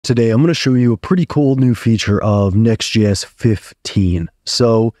Today, I'm going to show you a pretty cool new feature of Next.js 15.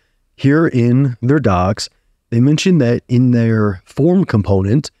 So here in their docs, they mentioned that in their form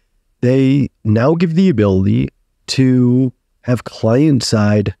component, they now give the ability to have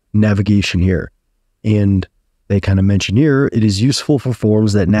client-side navigation here. And they kind of mention here, it is useful for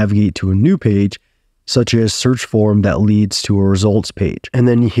forms that navigate to a new page, such as search form that leads to a results page. And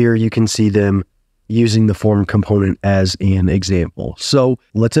then here you can see them using the form component as an example. So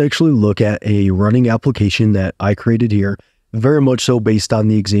let's actually look at a running application that I created here, very much so based on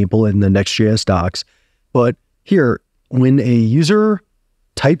the example in the Next.js docs. But here, when a user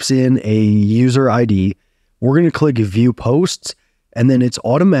types in a user ID, we're going to click View Posts, and then it's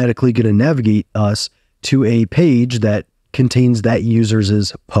automatically going to navigate us to a page that contains that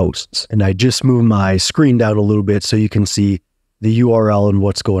user's posts. And I just moved my screen down a little bit so you can see the URL and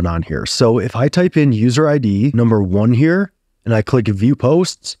what's going on here. So if I type in user ID number 1 here, and I click View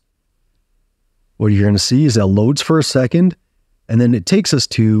Posts, what you're going to see is that loads for a second, and then it takes us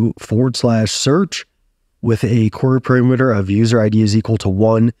to /search with a query parameter of user ID is equal to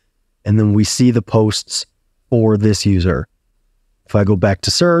 1, and then we see the posts for this user. If I go back to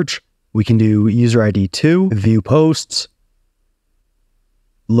search, we can do user ID 2, view posts,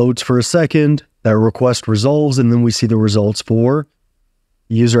 loads for a second, that request resolves, and then we see the results for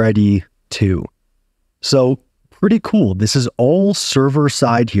user ID 2. So pretty cool. This is all server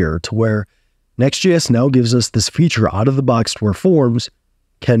side here to where Next.js now gives us this feature out of the box where forms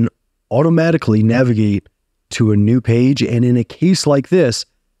can automatically navigate to a new page. And in a case like this,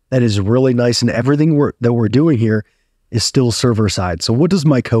 that is really nice. And everything that we're doing here is still server side. So what does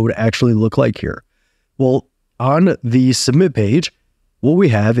my code actually look like here? Well, on the submit page, what we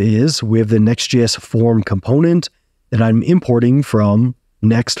have the Next.js form component that I'm importing from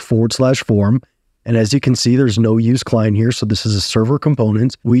next/form. And as you can see, there's no use client here. So this is a server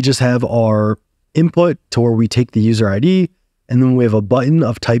component. We just have our input to where we take the user ID, and then we have a button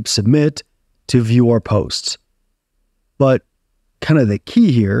of type submit to view our posts. But kind of the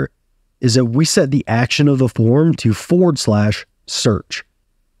key here is that we set the action of the form to /search,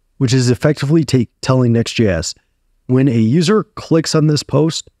 which is effectively telling Next.js, when a user clicks on this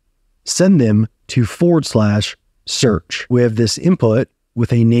post, send them to /search. We have this input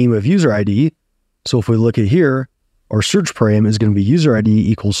with a name of user ID. So if we look at here, our search param is going to be user ID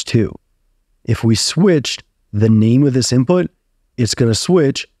equals 2. If we switched the name of this input, it's going to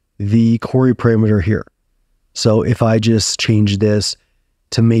switch the query parameter here. So if I just change this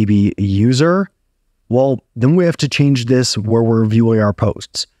to maybe user, well, then we have to change this where we're viewing our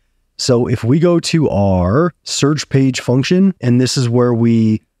posts. So if we go to our search page function, and this is where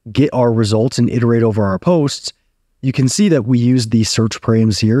we get our results and iterate over our posts, you can see that we use the search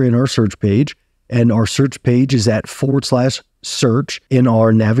params here in our search page, and our search page is at /search in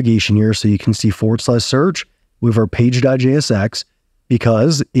our navigation here. So you can see /search with our page.jsx,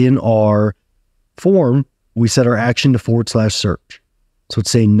 because in our form, we set our action to /search. So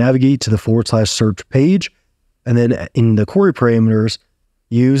it's saying navigate to the /search page, and then in the query parameters,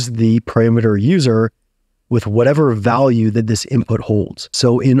 use the parameter user with whatever value that this input holds.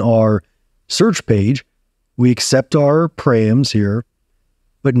 So in our search page, we accept our params here,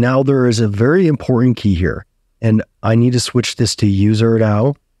 but now there is a very important key here. And I need to switch this to user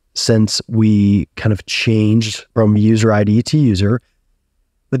now, since we kind of changed from user ID to user.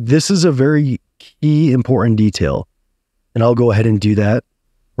 But this is a very key important detail. And I'll go ahead and do that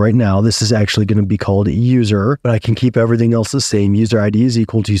right now. This is actually going to be called user, but I can keep everything else the same. User ID is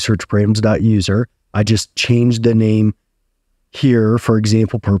equal to search params.user. I just changed the name here for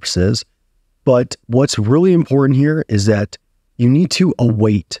example purposes. But what's really important here is that you need to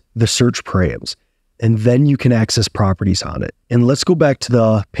await the search params, and then you can access properties on it. And let's go back to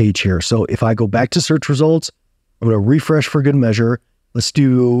the page here. So if I go back to search results, I'm going to refresh for good measure. Let's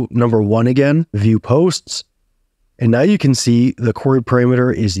do number 1 again, view posts. And now you can see the query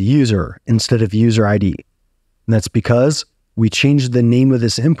parameter is user instead of user ID. And that's because we changed the name of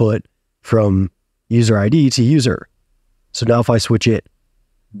this input from user ID to user. So now if I switch it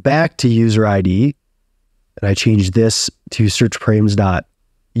back to user ID, and I change this to search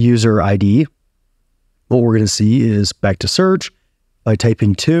params.user ID, what we're going to see is back to search. If I type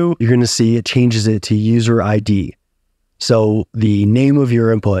in 2, you're going to see it changes it to user ID. So the name of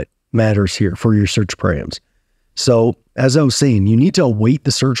your input matters here for your search params. So as I was saying, you need to await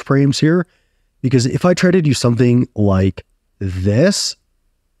the search params here, because if I try to do something like this,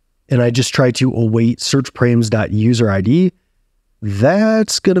 and I just try to await search params.user ID,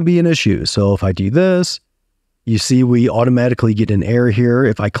 that's going to be an issue. So if I do this, you see we automatically get an error here.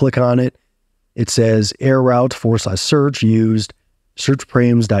 If I click on it, it says error route /search used search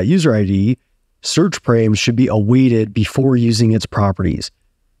params.userid, search params should be awaited before using its properties.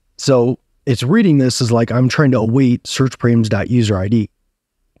 So it's reading this as like I'm trying to await search params.userid,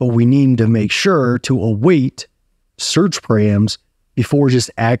 but we need to make sure to await search params before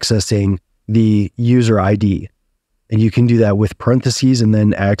just accessing the user ID. And you can do that with parentheses and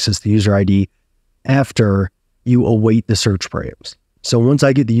then access the user ID after you await the search params. So once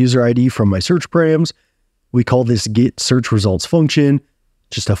I get the user ID from my search params, we call this get search results function,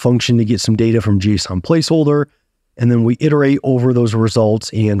 just a function to get some data from JSON placeholder. And then we iterate over those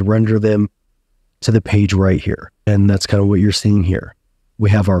results and render them to the page right here. And that's kind of what you're seeing here. We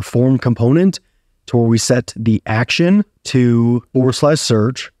have our form component to where we set the action to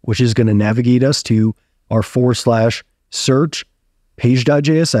 /search, which is going to navigate us to our /search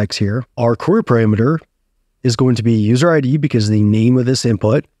page.jsx here. Our query parameter is going to be user ID because the name of this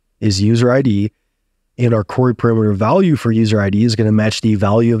input is user ID. And our query parameter value for user ID is going to match the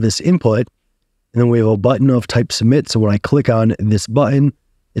value of this input. And then we have a button of type submit. So when I click on this button,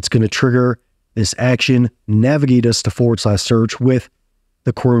 it's going to trigger this action, navigate us to /search with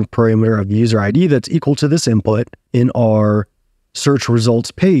the query parameter of user ID that's equal to this input. In our search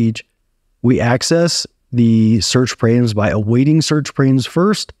results page, we access the search params by awaiting search params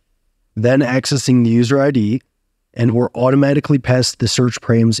first, then accessing the user ID, and we're automatically passed the search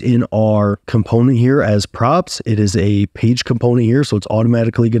params in our component here as props. It is a page component here, so it's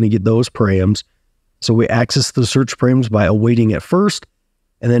automatically going to get those params. So we access the search params by awaiting it first,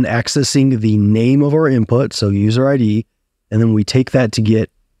 and then accessing the name of our input, so user ID, and then we take that to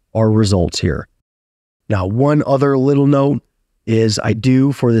get our results here. Now, one other little note is I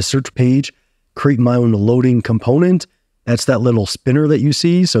do, for this search page, create my own loading component. That's that little spinner that you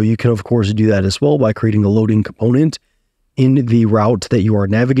see. So you can, of course, do that as well by creating a loading component in the route that you are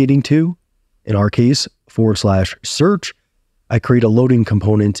navigating to. In our case, /search, I create a loading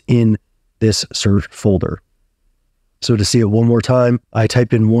component in this search folder. So to see it one more time, I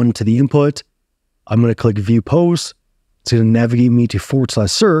type in 1 to the input. I'm going to click view post. It's going to navigate me to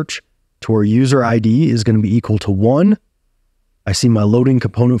 /search to where user ID is going to be equal to 1. I see my loading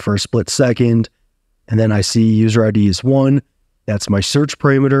component for a split second, and then I see user ID is 1. That's my search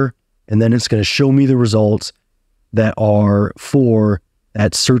parameter. And then it's going to show me the results that are for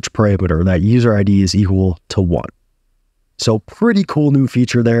that search parameter, that user ID is equal to 1. So pretty cool new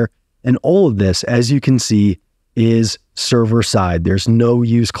feature there. And all of this, as you can see, is server side. There's no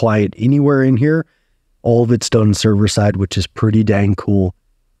use client anywhere in here. All of it's done server side, which is pretty dang cool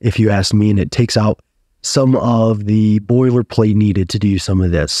if you ask me. And it takes out some of the boilerplate needed to do some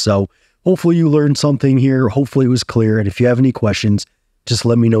of this. So hopefully you learned something here. Hopefully it was clear. And if you have any questions, just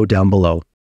let me know down below.